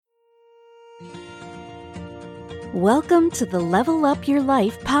Welcome to the Level Up Your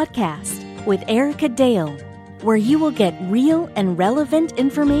Life podcast with Erica Dale, where you will get real and relevant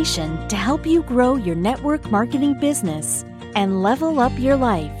information to help you grow your network marketing business and level up your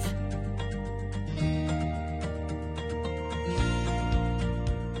life.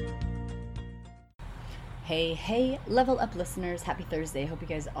 Hey, Level Up listeners, happy Thursday. Hope you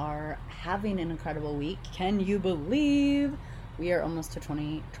guys are having an incredible week. Can you believe we are almost to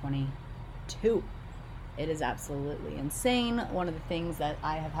 2022? It is absolutely insane. One of the things that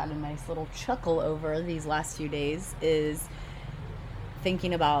I have had a nice little chuckle over these last few days is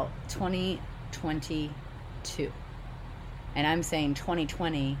thinking about 2022. And I'm saying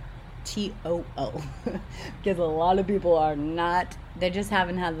 2020 TOO because a lot of people are not, they just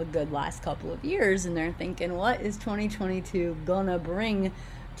haven't had the good last couple of years, and they're thinking, what is 2022 gonna bring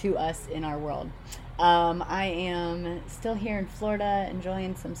to us in our world? I am still here in Florida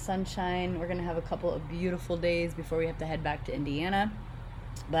enjoying some sunshine. We're gonna have a couple of beautiful days before we have to head back to Indiana,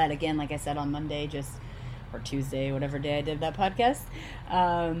 but again, like I said, on Monday or Tuesday, whatever day I did that podcast,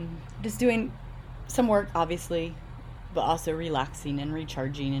 just doing some work, obviously, but also relaxing and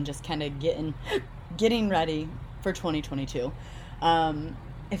recharging and just kind of getting ready for 2022.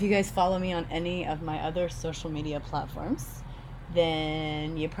 If you guys follow me on any of my other social media platforms,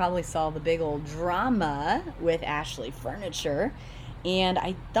 then you probably saw the big old drama with Ashley Furniture. And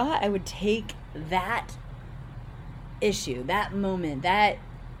I thought I would take that issue, that moment, that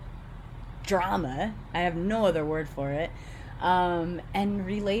drama, I have no other word for it, and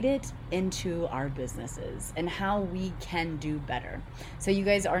relate it into our businesses and how we can do better. So you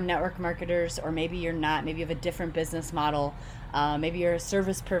guys are network marketers, or maybe you're not. Maybe you have a different business model. Maybe you're a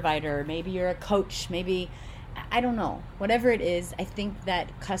service provider. Maybe you're a coach. Maybe, I don't know. Whatever it is, I think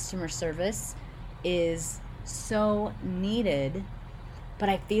that customer service is so needed. But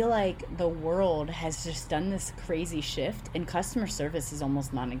I feel like the world has just done this crazy shift, and customer service is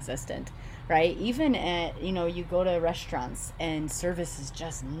almost non-existent, right? Even at, you go to restaurants and service is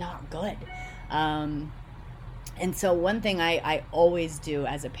just not good. And so one thing I always do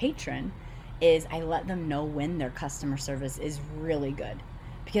as a patron is I let them know when their customer service is really good,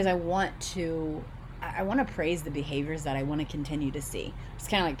 because I want to praise the behaviors that I want to continue to see. It's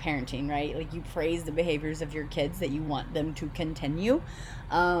kind of like parenting, right? Like, you praise the behaviors of your kids that you want them to continue.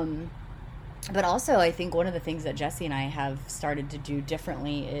 But also, I think one of the things that Jesse and I have started to do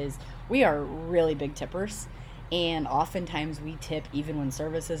differently is we are really big tippers. And oftentimes we tip even when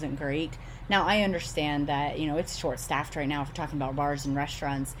service isn't great. Now, I understand that, it's short-staffed right now if we're talking about bars and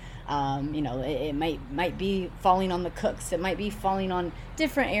restaurants. It might be falling on the cooks. It might be falling on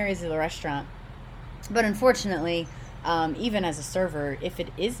different areas of the restaurant. But unfortunately, even as a server, if it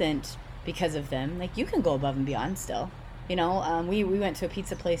isn't because of them, like, you can go above and beyond still. We went to a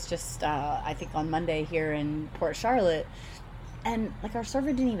pizza place just, I think on Monday here in Port Charlotte, and like, our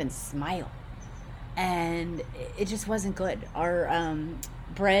server didn't even smile. And it just wasn't good. Our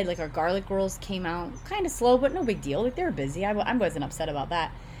bread, like our garlic rolls, came out kind of slow, but no big deal. Like, they were busy. I wasn't upset about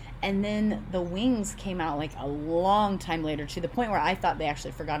that. And then the wings came out like a long time later, to the point where I thought they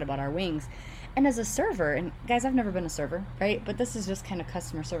actually forgot about our wings. And as a server, and guys, I've never been a server, right? But this is just kind of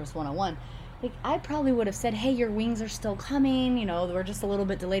customer service 101. Like, I probably would have said, hey, your wings are still coming. We're just a little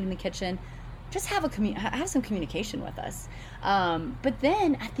bit delayed in the kitchen. Just have some communication with us. But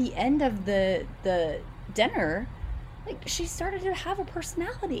then at the end of the dinner, like, she started to have a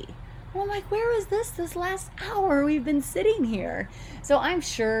personality. And I'm like, where was this last hour we've been sitting here? So I'm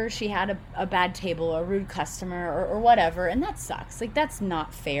sure she had a bad table, a rude customer, or whatever, and that sucks. Like, that's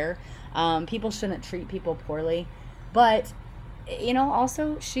not fair. People shouldn't treat people poorly. But,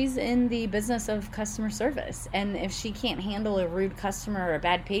 also, she's in the business of customer service. And if she can't handle a rude customer or a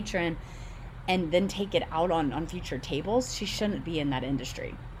bad patron and then take it out on future tables, she shouldn't be in that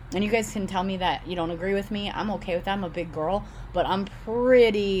industry. And you guys can tell me that you don't agree with me. I'm okay with that. I'm a big girl, but I'm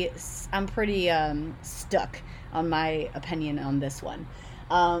pretty stuck on my opinion on this one.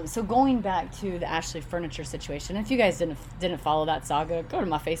 So going back to the Ashley Furniture situation, if you guys didn't follow that saga, go to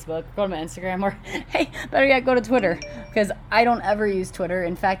my Facebook, go to my Instagram, or hey, better yet, go to Twitter, because I don't ever use Twitter.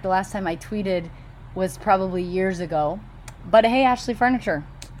 In fact, the last time I tweeted was probably years ago. But hey, Ashley Furniture,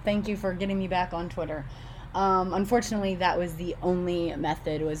 thank you for getting me back on Twitter. Unfortunately, that was the only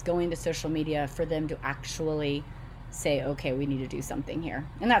method, was going to social media for them to actually say, okay, we need to do something here.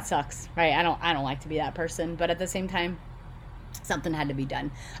 And that sucks, right? I don't like to be that person, but at the same time, something had to be done.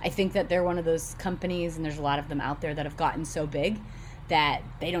 I think that they're one of those companies, and there's a lot of them out there, that have gotten so big that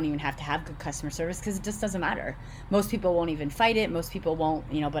they don't even have to have good customer service, because it just doesn't matter. Most people won't even fight it. Most people won't,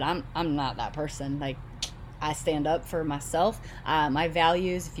 but I'm not that person. Like, I stand up for myself. My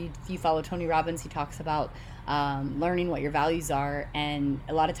values, if you follow Tony Robbins, he talks about learning what your values are. And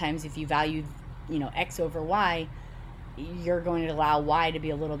a lot of times if you value, X over Y, you're going to allow Y to be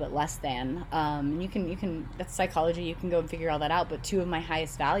a little bit less than. And you can, that's psychology. You can go and figure all that out. But 2 of my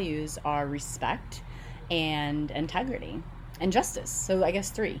highest values are respect and integrity and justice. So I guess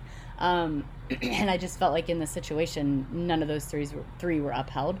 3. And I just felt like in this situation, none of those 3 were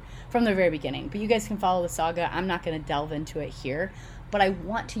upheld from the very beginning. But you guys can follow the saga. I'm not going to delve into it here, but I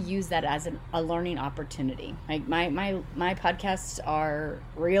want to use that as a learning opportunity. Like my podcasts are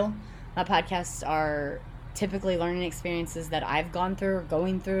real. My podcasts are typically learning experiences that I've gone through or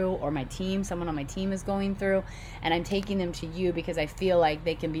going through, or someone on my team is going through, and I'm taking them to you because I feel like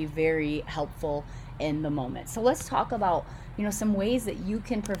they can be very helpful in the moment. So let's talk about, some ways that you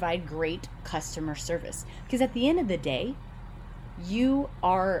can provide great customer service, because at the end of the day, you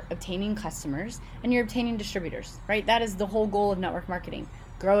are obtaining customers and you're obtaining distributors, right? That is the whole goal of network marketing.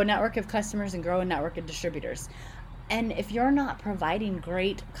 Grow a network of customers and grow a network of distributors. And if you're not providing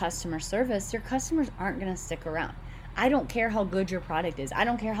great customer service, your customers aren't going to stick around. I don't care how good your product is. I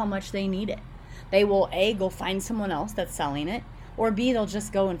don't care how much they need it. They will A, go find someone else that's selling it, or B, they'll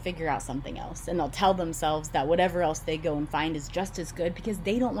just go and figure out something else. And they'll tell themselves that whatever else they go and find is just as good because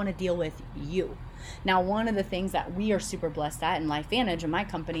they don't want to deal with you. Now, one of the things that we are super blessed at in LifeVantage and my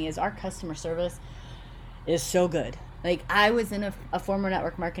company is our customer service is so good. Like, I was in a former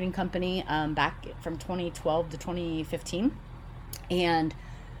network marketing company back from 2012 to 2015, and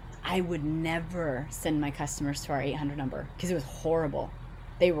I would never send my customers to our 800 number because it was horrible.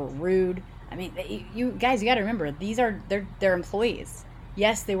 They were rude. I mean, you guys, you got to remember, they're employees.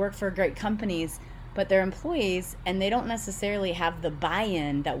 Yes, they work for great companies, but they're employees, and they don't necessarily have the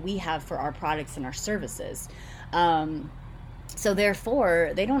buy-in that we have for our products and our services. So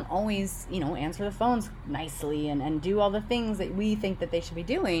therefore, they don't always, answer the phones nicely and do all the things that we think that they should be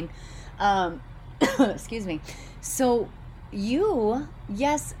doing. Excuse me. So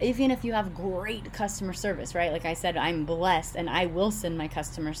yes, even if you have great customer service, right? Like I said, I'm blessed and I will send my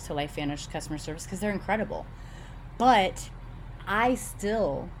customers to LifeVantage customer service because they're incredible. But I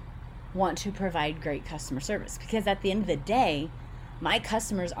still want to provide great customer service because at the end of the day, my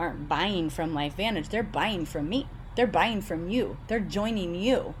customers aren't buying from LifeVantage. They're buying from me. They're buying from you. They're joining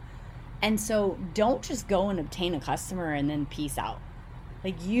you. And so don't just go and obtain a customer and then peace out.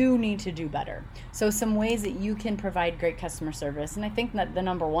 Like, you need to do better. So some ways that you can provide great customer service. And I think that the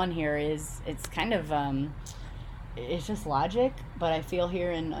number one here is, it's kind of, it's just logic. But I feel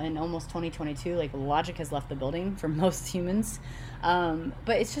here in almost 2022, like, logic has left the building for most humans.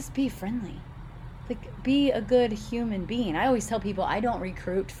 But it's just be friendly. Like, be a good human being. I always tell people I don't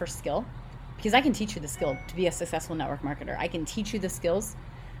recruit for skill. Because I can teach you the skill to be a successful network marketer. I can teach you the skills.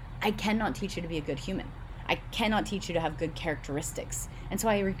 I cannot teach you to be a good human. I cannot teach you to have good characteristics. And so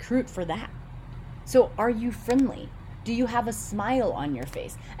I recruit for that. So are you friendly? Do you have a smile on your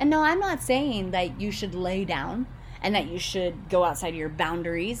face? And no, I'm not saying that you should lay down and that you should go outside of your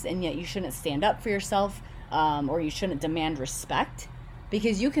boundaries and yet you shouldn't stand up for yourself or you shouldn't demand respect,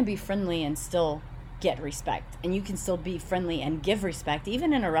 because you can be friendly and still get respect, and you can still be friendly and give respect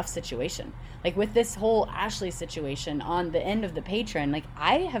even in a rough situation. Like with this whole Ashley situation on the end of the patron, like,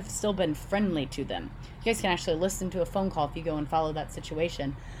 I have still been friendly to them. You guys can actually listen to a phone call if you go and follow that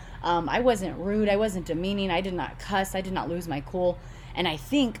situation. I wasn't rude, I wasn't demeaning, I did not cuss, I did not lose my cool. And I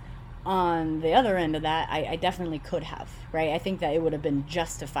think on the other end of that, I definitely could have, right? I think that it would have been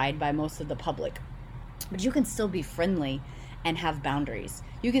justified by most of the public. But you can still be friendly and have boundaries.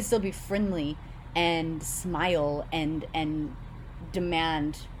 You can still be friendly and smile and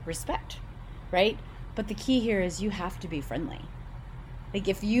demand respect, right? But the key here is you have to be friendly. Like,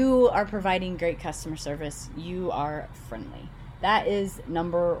 if you are providing great customer service, you are friendly. That is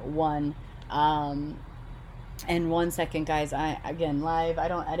number one. And 1 second, guys, again, live, I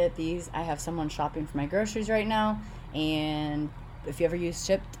don't edit these. I have someone shopping for my groceries right now, and if you ever use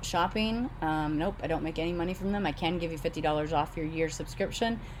Shipt shopping, nope, I don't make any money from them. I can give you $50 off your year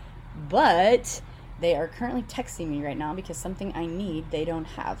subscription, but they are currently texting me right now because something I need they don't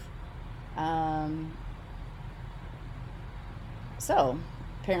have. So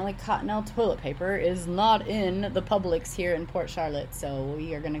apparently Cottonelle toilet paper is not in the Publix here in Port Charlotte, so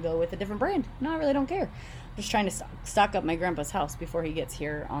we are going to go with a different brand. No, I really don't care. I'm just trying to stock up my grandpa's house before he gets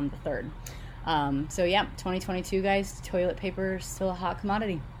here on the 3rd. So yeah, 2022, guys, toilet paper is still a hot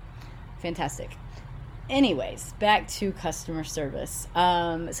commodity. Fantastic. Anyways, back to customer service.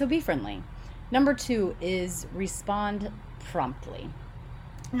 So be friendly. Number 2 is respond promptly.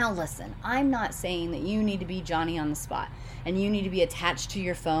 Now listen, I'm not saying that you need to be Johnny on the spot and you need to be attached to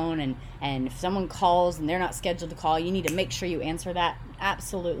your phone, and if someone calls and they're not scheduled to call, you need to make sure you answer that.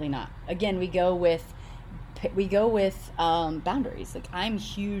 Absolutely not. Again, we go with boundaries. Like, I'm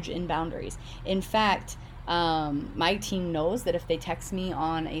huge in boundaries. In fact, my team knows that if they text me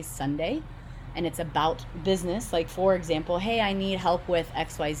on a Sunday and it's about business, like for example, hey, I need help with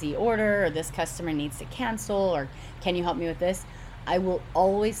XYZ order, or this customer needs to cancel, or can you help me with this? I will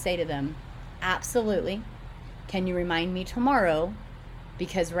always say to them, absolutely. Can you remind me tomorrow?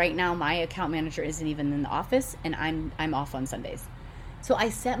 Because right now my account manager isn't even in the office and I'm off on Sundays. So I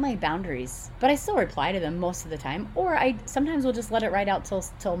set my boundaries, but I still reply to them most of the time, or I sometimes will just let it ride out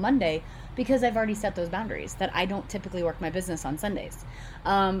till Monday, because I've already set those boundaries that I don't typically work my business on Sundays,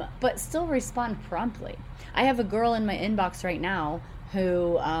 but still respond promptly. I have a girl in my inbox right now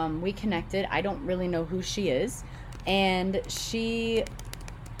who we connected. I don't really know who she is, and she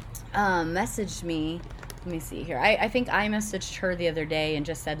messaged me. Let me see here. I think I messaged her the other day and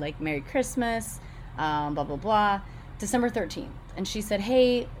just said, like, Merry Christmas, blah, blah, blah, December 13th. And she said,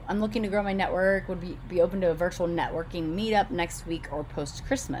 hey, I'm looking to grow my network. Would be open to a virtual networking meetup next week or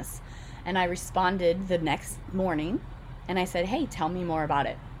post-Christmas. And I responded the next morning and I said, hey, tell me more about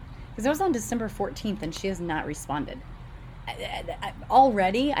it. Because it was on December 14th and she has not responded.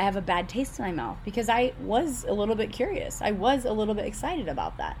 Already, I have a bad taste in my mouth because I was a little bit curious. I was a little bit excited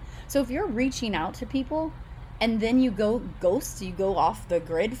about that. So if you're reaching out to people and then you go ghost, you go off the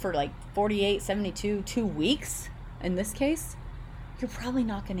grid for like 48, 72, 2 weeks in this case, you're probably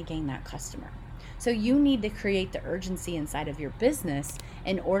not going to gain that customer. So you need to create the urgency inside of your business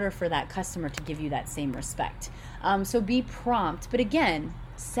in order for that customer to give you that same respect. So be prompt, but again,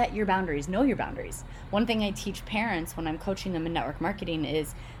 set your boundaries, know your boundaries. One thing I teach parents when I'm coaching them in network marketing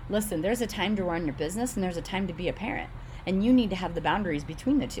is, listen, there's a time to run your business and there's a time to be a parent. And you need to have the boundaries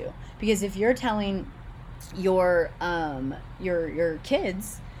between the two. Because if you're telling your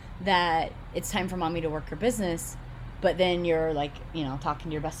kids that it's time for mommy to work her business, but then you're like, talking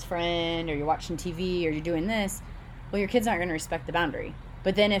to your best friend, or you're watching TV, or you're doing this, well, your kids aren't going to respect the boundary.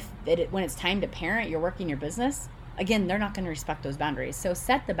 But then when it's time to parent, you're working your business, again, they're not going to respect those boundaries. So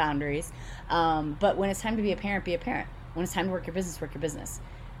set the boundaries. But when it's time to be a parent, be a parent. When it's time to work your business.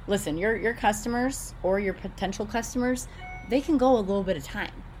 Listen, your customers or your potential customers, they can go a little bit of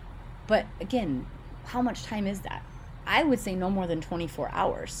time. But again, how much time is that? I would say no more than 24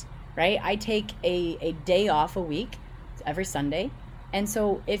 hours, right? I take a day off a week every Sunday. And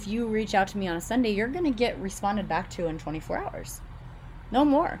so if you reach out to me on a Sunday, you're going to get responded back to in 24 hours. No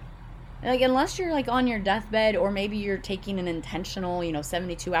more. Like, unless you're like on your deathbed, or maybe you're taking an intentional,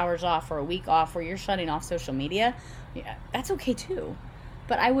 72 hours off or a week off where you're shutting off social media, that's okay too.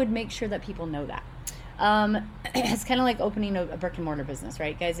 But I would make sure that people know that. It's kind of like opening a brick and mortar business,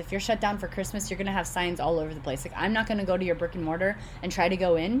 right, guys? If you're shut down for Christmas, you're going to have signs all over the place. Like, I'm not going to go to your brick and mortar and try to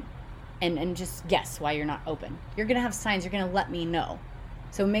go in and just guess why you're not open. You're going to have signs. You're going to let me know.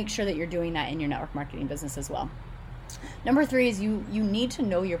 So make sure that you're doing that in your network marketing business as well. Number 3 is you need to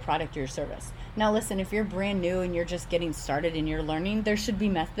know your product or your service. Now listen, if you're brand new and you're just getting started and you're learning, there should be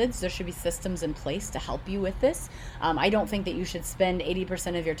methods, there should be systems in place to help you with this. I don't think that you should spend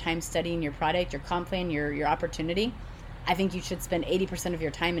 80% of your time studying your product, your comp plan, your opportunity. I think you should spend 80% of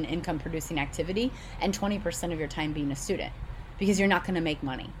your time in income producing activity and 20% of your time being a student, because you're not going to make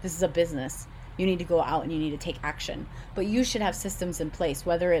money. This is a business. You need to go out and you need to take action. But you should have systems in place,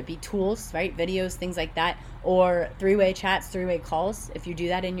 whether it be tools, right, videos, things like that, or 3-way chats, 3-way calls, if you do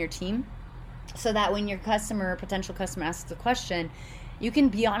that in your team, so that when your customer or potential customer asks a question, you can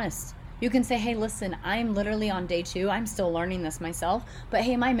be honest. You can say, hey, listen, I'm literally on day 2. I'm still learning this myself. But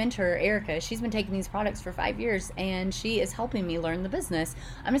hey, my mentor, Erica, she's been taking these products for 5 years and she is helping me learn the business.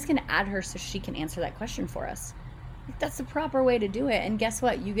 I'm just going to add her so she can answer that question for us. That's the proper way to do it. And guess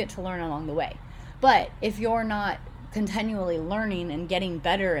what? You get to learn along the way. But if you're not continually learning and getting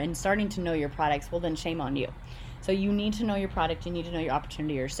better and starting to know your products, well, then shame on you. So you need to know your product. You need to know your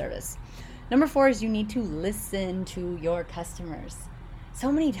opportunity or service. Number 4 is you need to listen to your customers.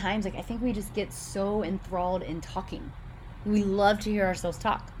 So many times, I think we just get so enthralled in talking. We love to hear ourselves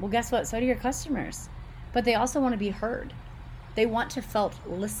talk. Well, guess what? So do your customers. But they also want to be heard. They want to felt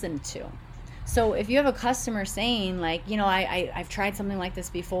listened to. So if you have a customer saying, like, I've tried something like this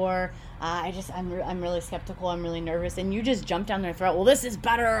before, I'm really skeptical, I'm really nervous, and you just jump down their throat, well, this is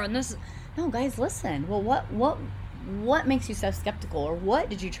better, and this. No, guys, listen. Well, what makes you so skeptical, or what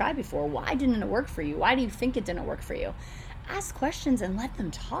did you try before? Why didn't it work for you? Why do you think it didn't work for you? Ask questions and let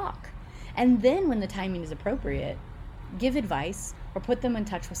them talk. And then when the timing is appropriate, give advice or put them in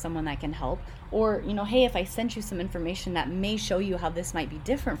touch with someone that can help, or, hey, if I sent you some information that may show you how this might be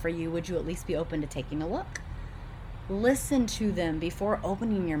different for you, would you at least be open to taking a look? Listen to them before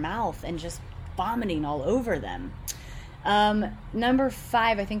opening your mouth and just vomiting all over them. Number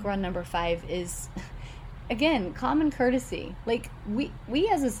 5, I think we're on number 5, is, again, common courtesy. Like, we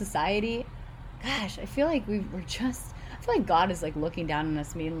as a society, gosh, I feel like I feel like God is like looking down on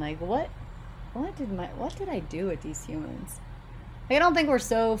us being like, what did I do with these humans? Like, I don't think we're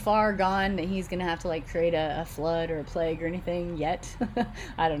so far gone that he's going to have to like create a flood or a plague or anything yet.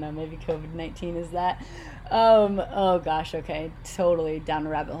 I don't know, maybe COVID-19 is that. Oh gosh, okay, totally down a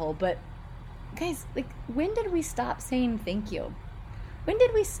rabbit hole. But guys, like, when did we stop saying thank you? When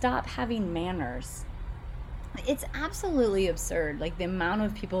did we stop having manners? It's absolutely absurd, like the amount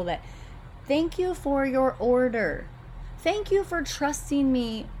of people that thank you for your order. Thank you for trusting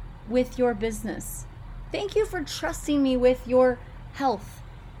me with your business. Thank you for trusting me with your health,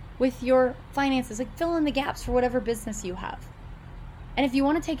 with your finances. Like, fill in the gaps for whatever business you have. And if you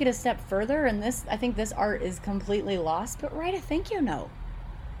want to take it a step further, and I think this art is completely lost, but write a thank you note.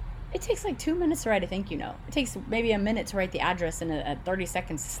 It takes like 2 minutes to write a thank you note. It takes maybe a minute to write the address and 30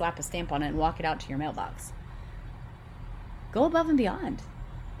 seconds to slap a stamp on it and walk it out to your mailbox. Go above and beyond.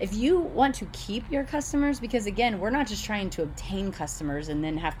 If you want to keep your customers, because again, we're not just trying to obtain customers and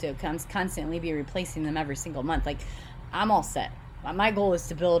then have to constantly be replacing them every single month. Like, I'm all set. My goal is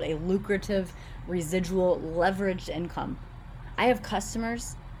to build a lucrative, residual, leveraged income. I have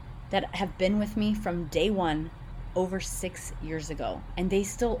customers that have been with me from day one over 6 years ago, and they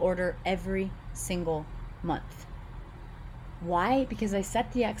still order every single month. Why? Because I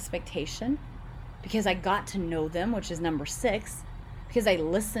set the expectation, because I got to know them, which is number 6, because I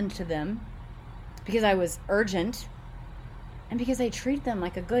listened to them, because I was urgent, and because I treat them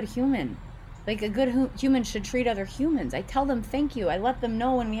like a good human. Like a good human should treat other humans. I tell them thank you. I let them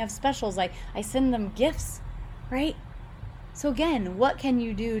know when we have specials. I send them gifts, right? So again, what can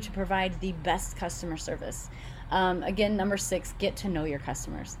you do to provide the best customer service? Again, number 6, get to know your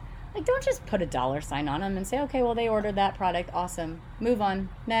customers. Like, don't just put a $sign on them and say, okay, well, they ordered that product. Awesome. Move on.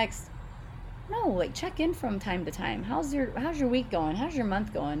 Next. No, like, check in from time to time. How's your week going? How's your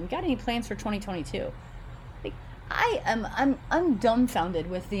month going? Got any plans for 2022? Like, I'm dumbfounded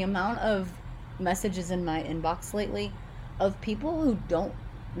with the amount of messages in my inbox lately of people who don't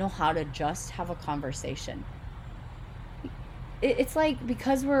know how to just have a conversation. It's like,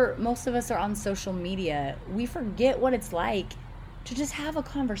 because most of us are on social media, we forget what it's like to just have a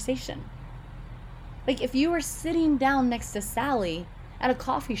conversation. Like, if you were sitting down next to Sally at a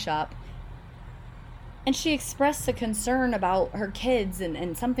coffee shop and she expressed a concern about her kids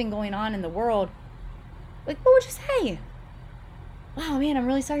and something going on in the world, like, what would you say? Wow, man, I'm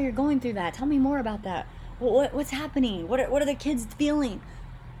really sorry you're going through that. Tell me more about that. What's happening? What are the kids feeling?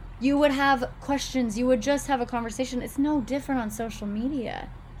 You would have questions. You would just have a conversation. It's no different on social media.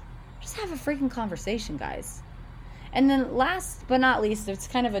 Just have a freaking conversation, guys. And then last but not least, it's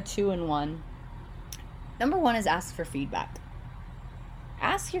kind of a 2-in-1. Number 1 is ask for feedback.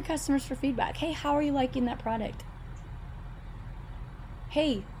 Ask your customers for feedback. Hey, how are you liking that product?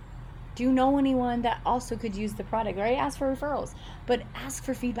 Hey, do you know anyone that also could use the product? Right? Ask for referrals. But ask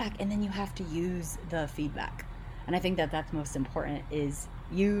for feedback, and then you have to use the feedback. And I think that that's most important, is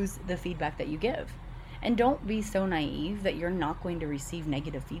use the feedback that you give. And don't be so naive that you're not going to receive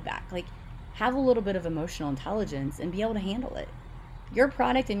negative feedback. Like, have a little bit of emotional intelligence and be able to handle it. Your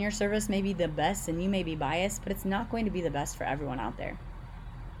product and your service may be the best and you may be biased, but it's not going to be the best for everyone out there.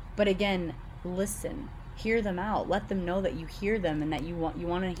 But again, listen, hear them out, let them know that you hear them and that you want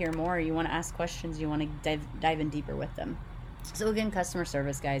to hear more, you want to ask questions, you want to dive in deeper with them. So again, customer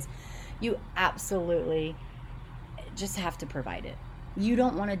service, guys, you absolutely just have to provide it. You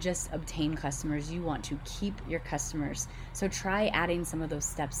don't want to just obtain customers, you want to keep your customers. So try adding some of those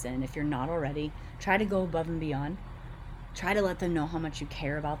steps in. If you're not already, try to go above and beyond. Try to let them know how much you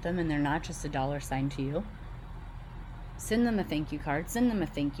care about them and they're not just a $sign to you. Send them a thank you card, send them a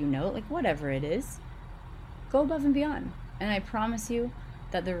thank you note, like whatever it is. Go above and beyond. And I promise you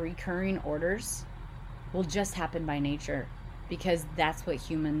that the recurring orders will just happen by nature, because that's what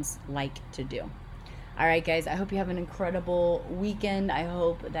humans like to do. All right, guys, I hope you have an incredible weekend. I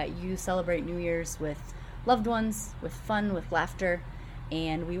hope that you celebrate New Year's with loved ones, with fun, with laughter,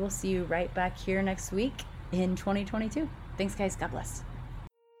 and we will see you right back here next week in 2022. Thanks, guys. God bless.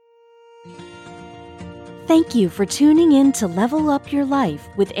 Thank you for tuning in to Level Up Your Life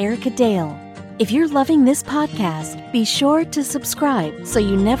with Erica Dale. If you're loving this podcast, be sure to subscribe so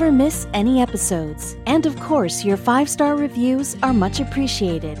you never miss any episodes. And of course, your 5-star reviews are much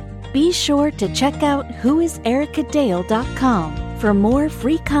appreciated. Be sure to check out whoisericadale.com for more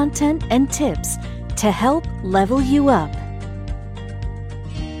free content and tips to help level you up.